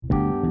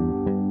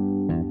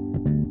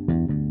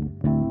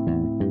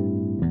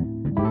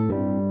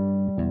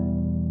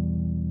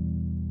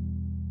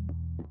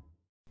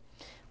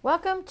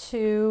Welcome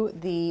to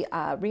the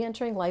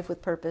Reentering Life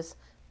with Purpose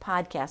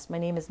podcast. My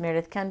name is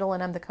Meredith Kendall,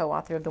 and I'm the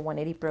co-author of the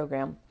 180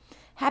 program.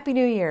 Happy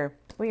New Year.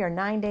 We are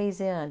 9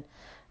 days in.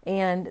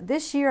 And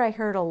this year I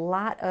heard a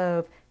lot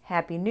of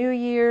Happy New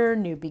Year,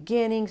 new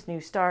beginnings,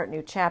 new start,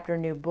 new chapter,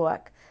 new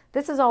book.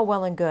 This is all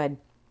well and good.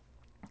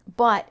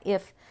 But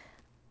if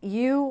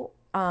you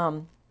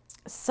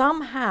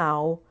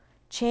somehow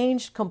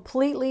changed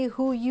completely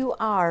who you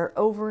are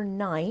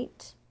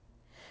overnight,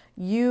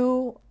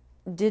 you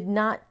did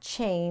not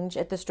change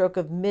at the stroke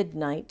of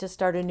midnight to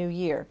start a new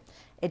year.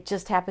 It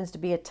just happens to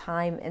be a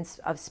time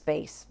of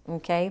space,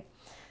 okay?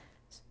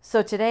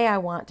 So today I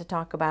want to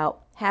talk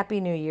about Happy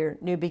New Year,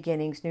 new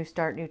beginnings, new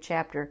start, new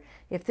chapter.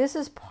 If this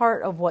is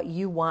part of what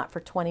you want for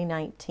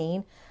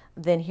 2019,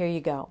 then here you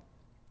go.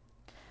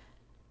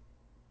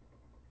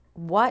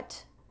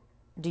 What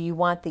do you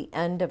want the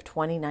end of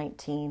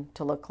 2019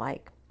 to look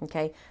like?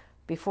 Okay,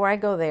 before I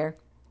go there,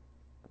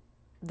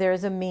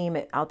 there's a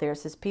meme out there that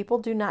says people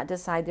do not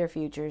decide their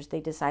futures, they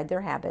decide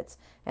their habits,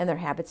 and their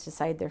habits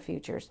decide their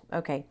futures.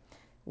 Okay,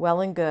 well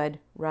and good,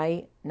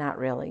 right? Not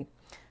really.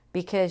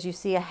 Because you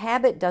see, a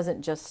habit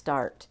doesn't just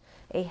start.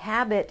 A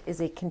habit is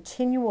a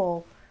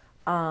continual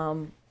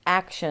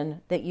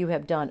action that you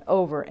have done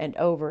over and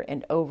over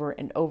and over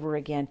and over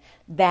again.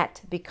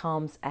 That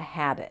becomes a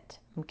habit,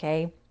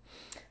 okay?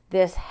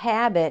 This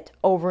habit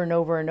over and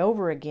over and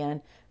over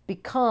again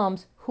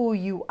becomes who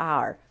you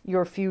are,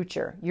 your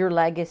future, your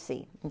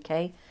legacy,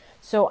 okay?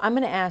 So I'm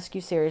going to ask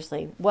you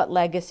seriously, what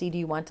legacy do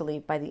you want to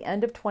leave by the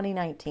end of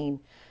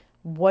 2019?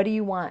 What do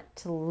you want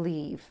to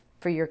leave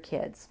for your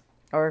kids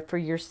or for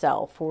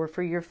yourself or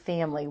for your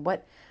family?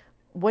 What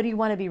do you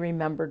want to be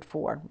remembered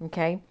for,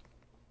 okay,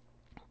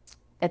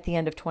 at the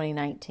end of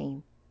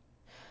 2019?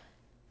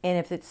 And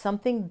if it's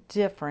something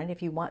different,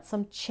 if you want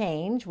some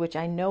change, which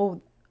I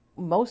know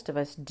most of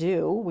us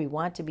do, we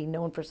want to be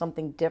known for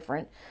something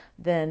different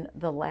than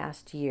the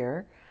last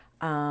year,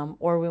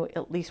 or we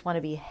at least want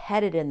to be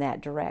headed in that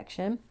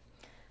direction.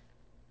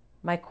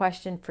 My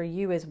question for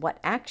you is, what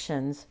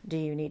actions do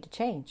you need to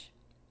change?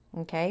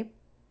 Okay?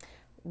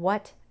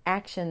 What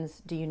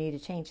actions do you need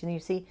to change? And you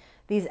see,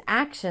 these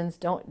actions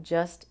don't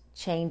just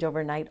change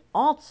overnight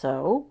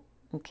also,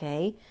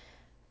 okay?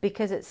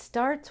 Because it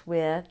starts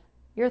with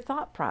your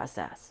thought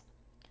process.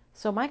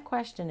 So my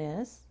question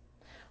is,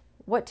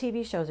 what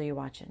TV shows are you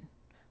watching?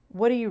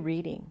 What are you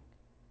reading?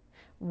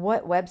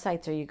 What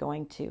websites are you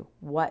going to?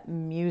 What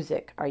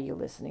music are you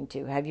listening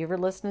to? Have you ever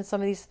listened to some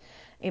of these?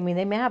 I mean,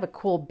 they may have a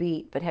cool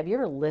beat, but have you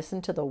ever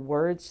listened to the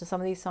words to some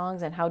of these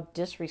songs and how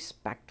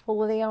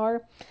disrespectful they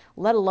are?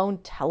 Let alone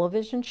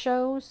television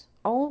shows?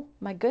 Oh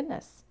my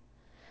goodness.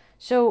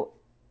 So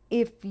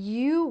if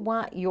you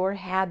want your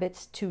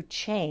habits to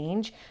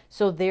change,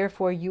 so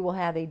therefore you will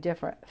have a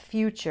different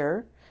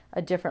future,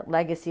 a different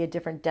legacy, a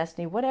different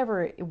destiny,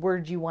 whatever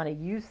word you want to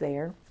use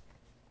there.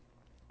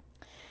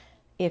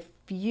 If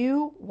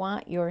you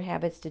want your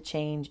habits to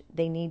change,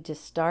 they need to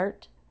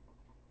start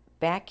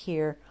back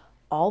here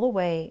all the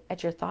way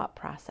at your thought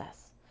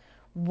process.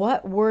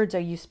 What words are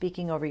you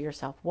speaking over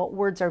yourself? What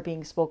words are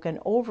being spoken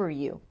over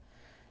you?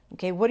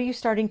 Okay, what are you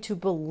starting to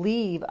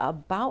believe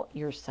about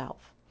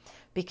yourself?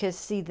 Because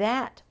see,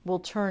 that will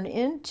turn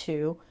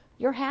into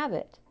your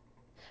habit.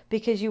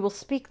 Because you will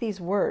speak these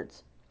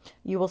words.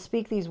 You will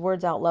speak these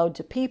words out loud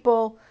to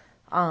people.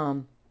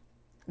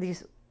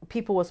 These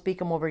people will speak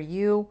them over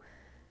you.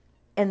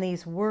 And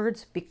these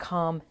words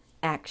become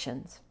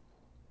actions.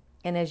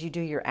 And as you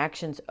do your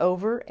actions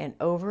over and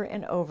over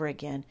and over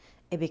again,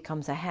 it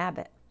becomes a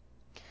habit.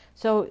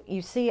 So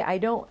you see, I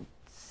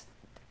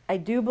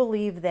do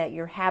believe that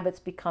your habits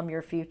become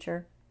your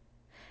future.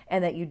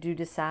 And that you do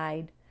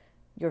decide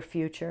your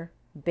future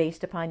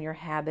based upon your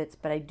habits.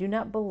 But I do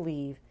not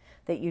believe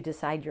that you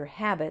decide your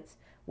habits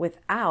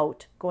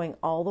without going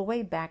all the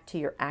way back to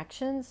your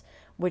actions,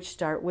 which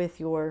start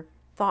with your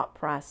thought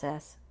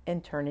process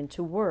and turn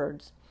into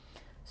words.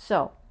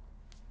 So,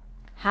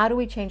 how do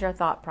we change our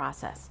thought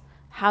process?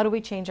 How do we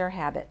change our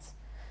habits?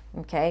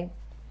 Okay?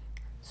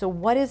 So,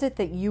 what is it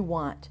that you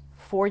want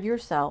for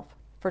yourself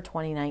for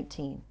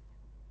 2019?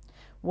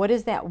 What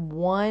is that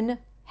one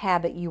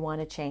habit you want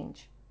to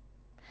change?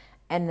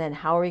 And then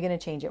how are we going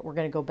to change it? We're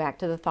going to go back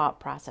to the thought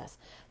process.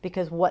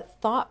 Because what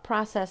thought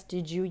process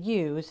did you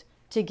use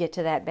to get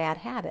to that bad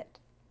habit?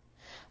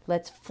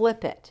 Let's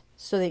flip it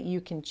so that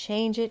you can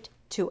change it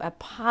to a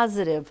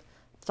positive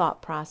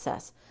thought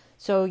process.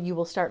 So you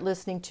will start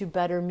listening to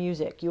better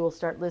music. You will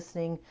start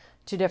listening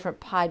to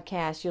different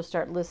podcasts. You'll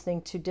start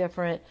listening to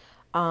different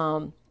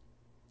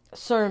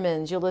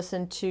sermons. You'll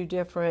listen to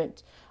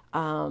different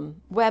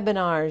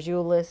webinars.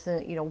 You'll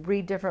listen,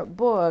 read different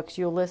books.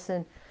 You'll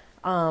listen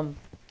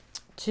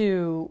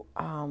to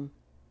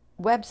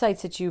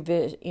websites that you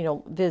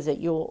visit.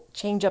 You'll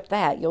change up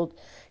that.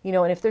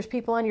 And if there's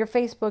people on your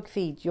Facebook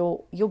feed,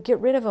 you'll get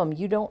rid of them.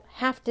 You don't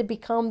have to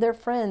become their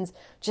friends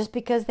just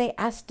because they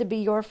ask to be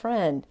your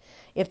friend.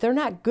 If they're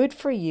not good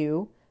for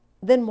you,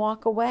 then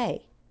walk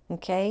away,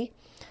 okay?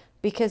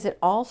 Because it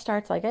all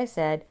starts, like I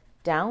said,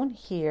 down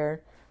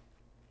here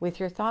with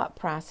your thought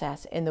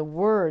process and the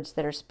words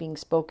that are being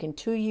spoken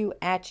to you,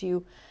 at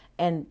you,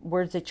 and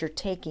words that you're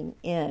taking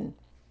in.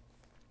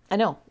 I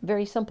know,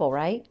 very simple,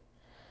 right?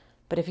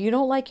 But if you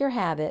don't like your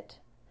habit,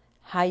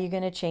 how are you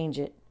going to change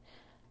it?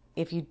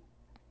 If you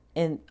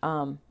and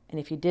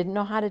if you didn't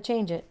know how to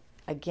change it,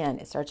 again,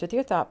 it starts with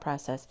your thought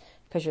process,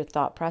 because your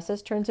thought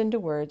process turns into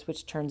words,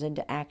 which turns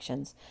into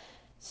actions.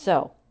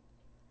 So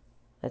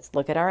let's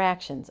look at our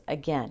actions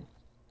again.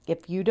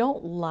 If you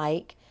don't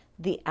like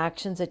the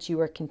actions that you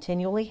are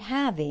continually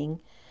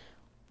having,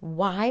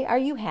 why are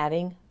you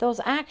having those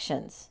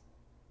actions?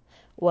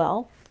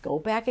 Well, go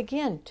back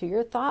again to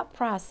your thought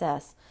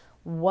process.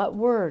 What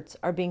words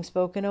are being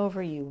spoken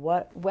over you?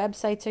 What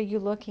websites are you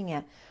looking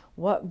at?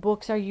 What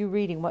books are you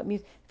reading? What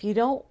music? If you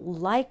don't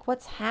like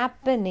what's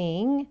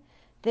happening,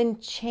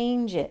 then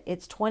change it.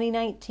 It's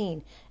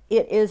 2019.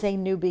 It is a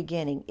new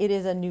beginning. It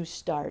is a new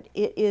start.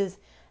 It is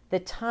the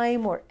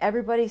time where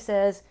everybody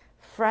says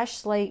fresh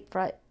slate,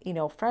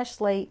 fresh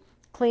slate,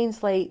 clean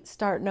slate,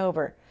 starting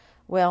over.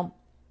 Well,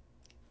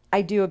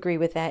 I do agree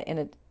with that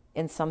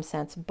in some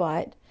sense,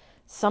 but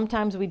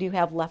sometimes we do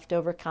have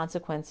leftover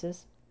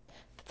consequences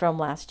from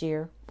last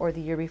year or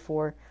the year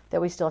before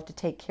that we still have to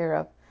take care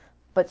of.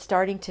 But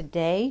starting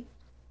today,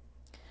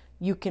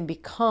 you can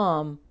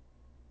become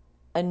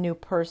a new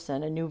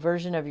person, a new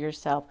version of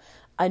yourself,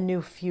 a new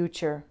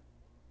future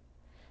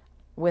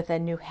with a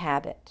new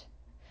habit.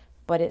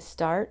 But it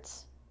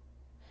starts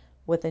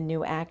with a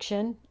new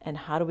action. And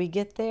how do we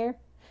get there?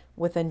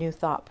 With a new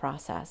thought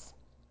process,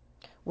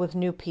 with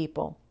new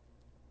people.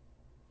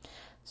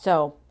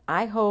 So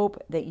I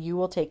hope that you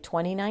will take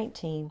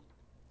 2019.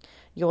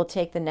 You will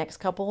take the next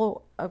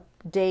couple of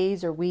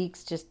days or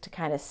weeks just to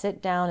kind of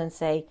sit down and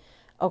say,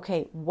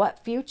 okay,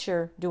 what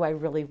future do I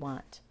really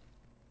want?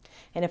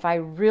 And if I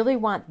really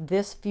want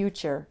this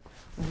future,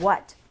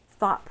 what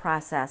thought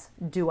process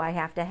do I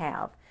have to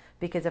have?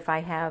 Because if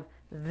I have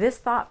this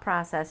thought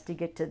process to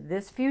get to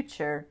this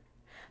future,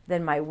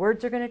 then my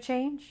words are going to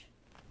change.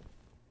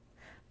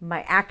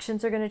 My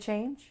actions are going to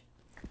change.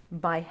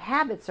 My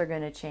habits are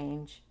going to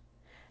change.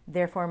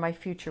 Therefore, my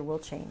future will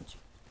change.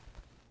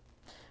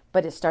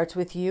 But it starts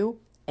with you,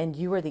 and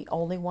you are the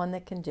only one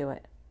that can do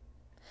it.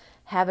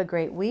 Have a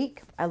great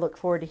week. I look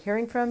forward to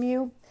hearing from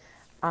you.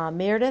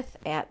 Meredith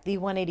at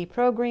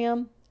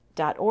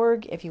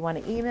the180program.org if you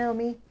want to email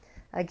me.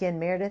 Again,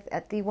 Meredith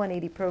at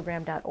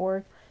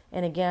the180program.org.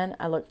 And again,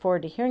 I look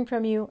forward to hearing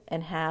from you,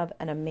 and have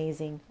an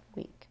amazing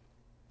week.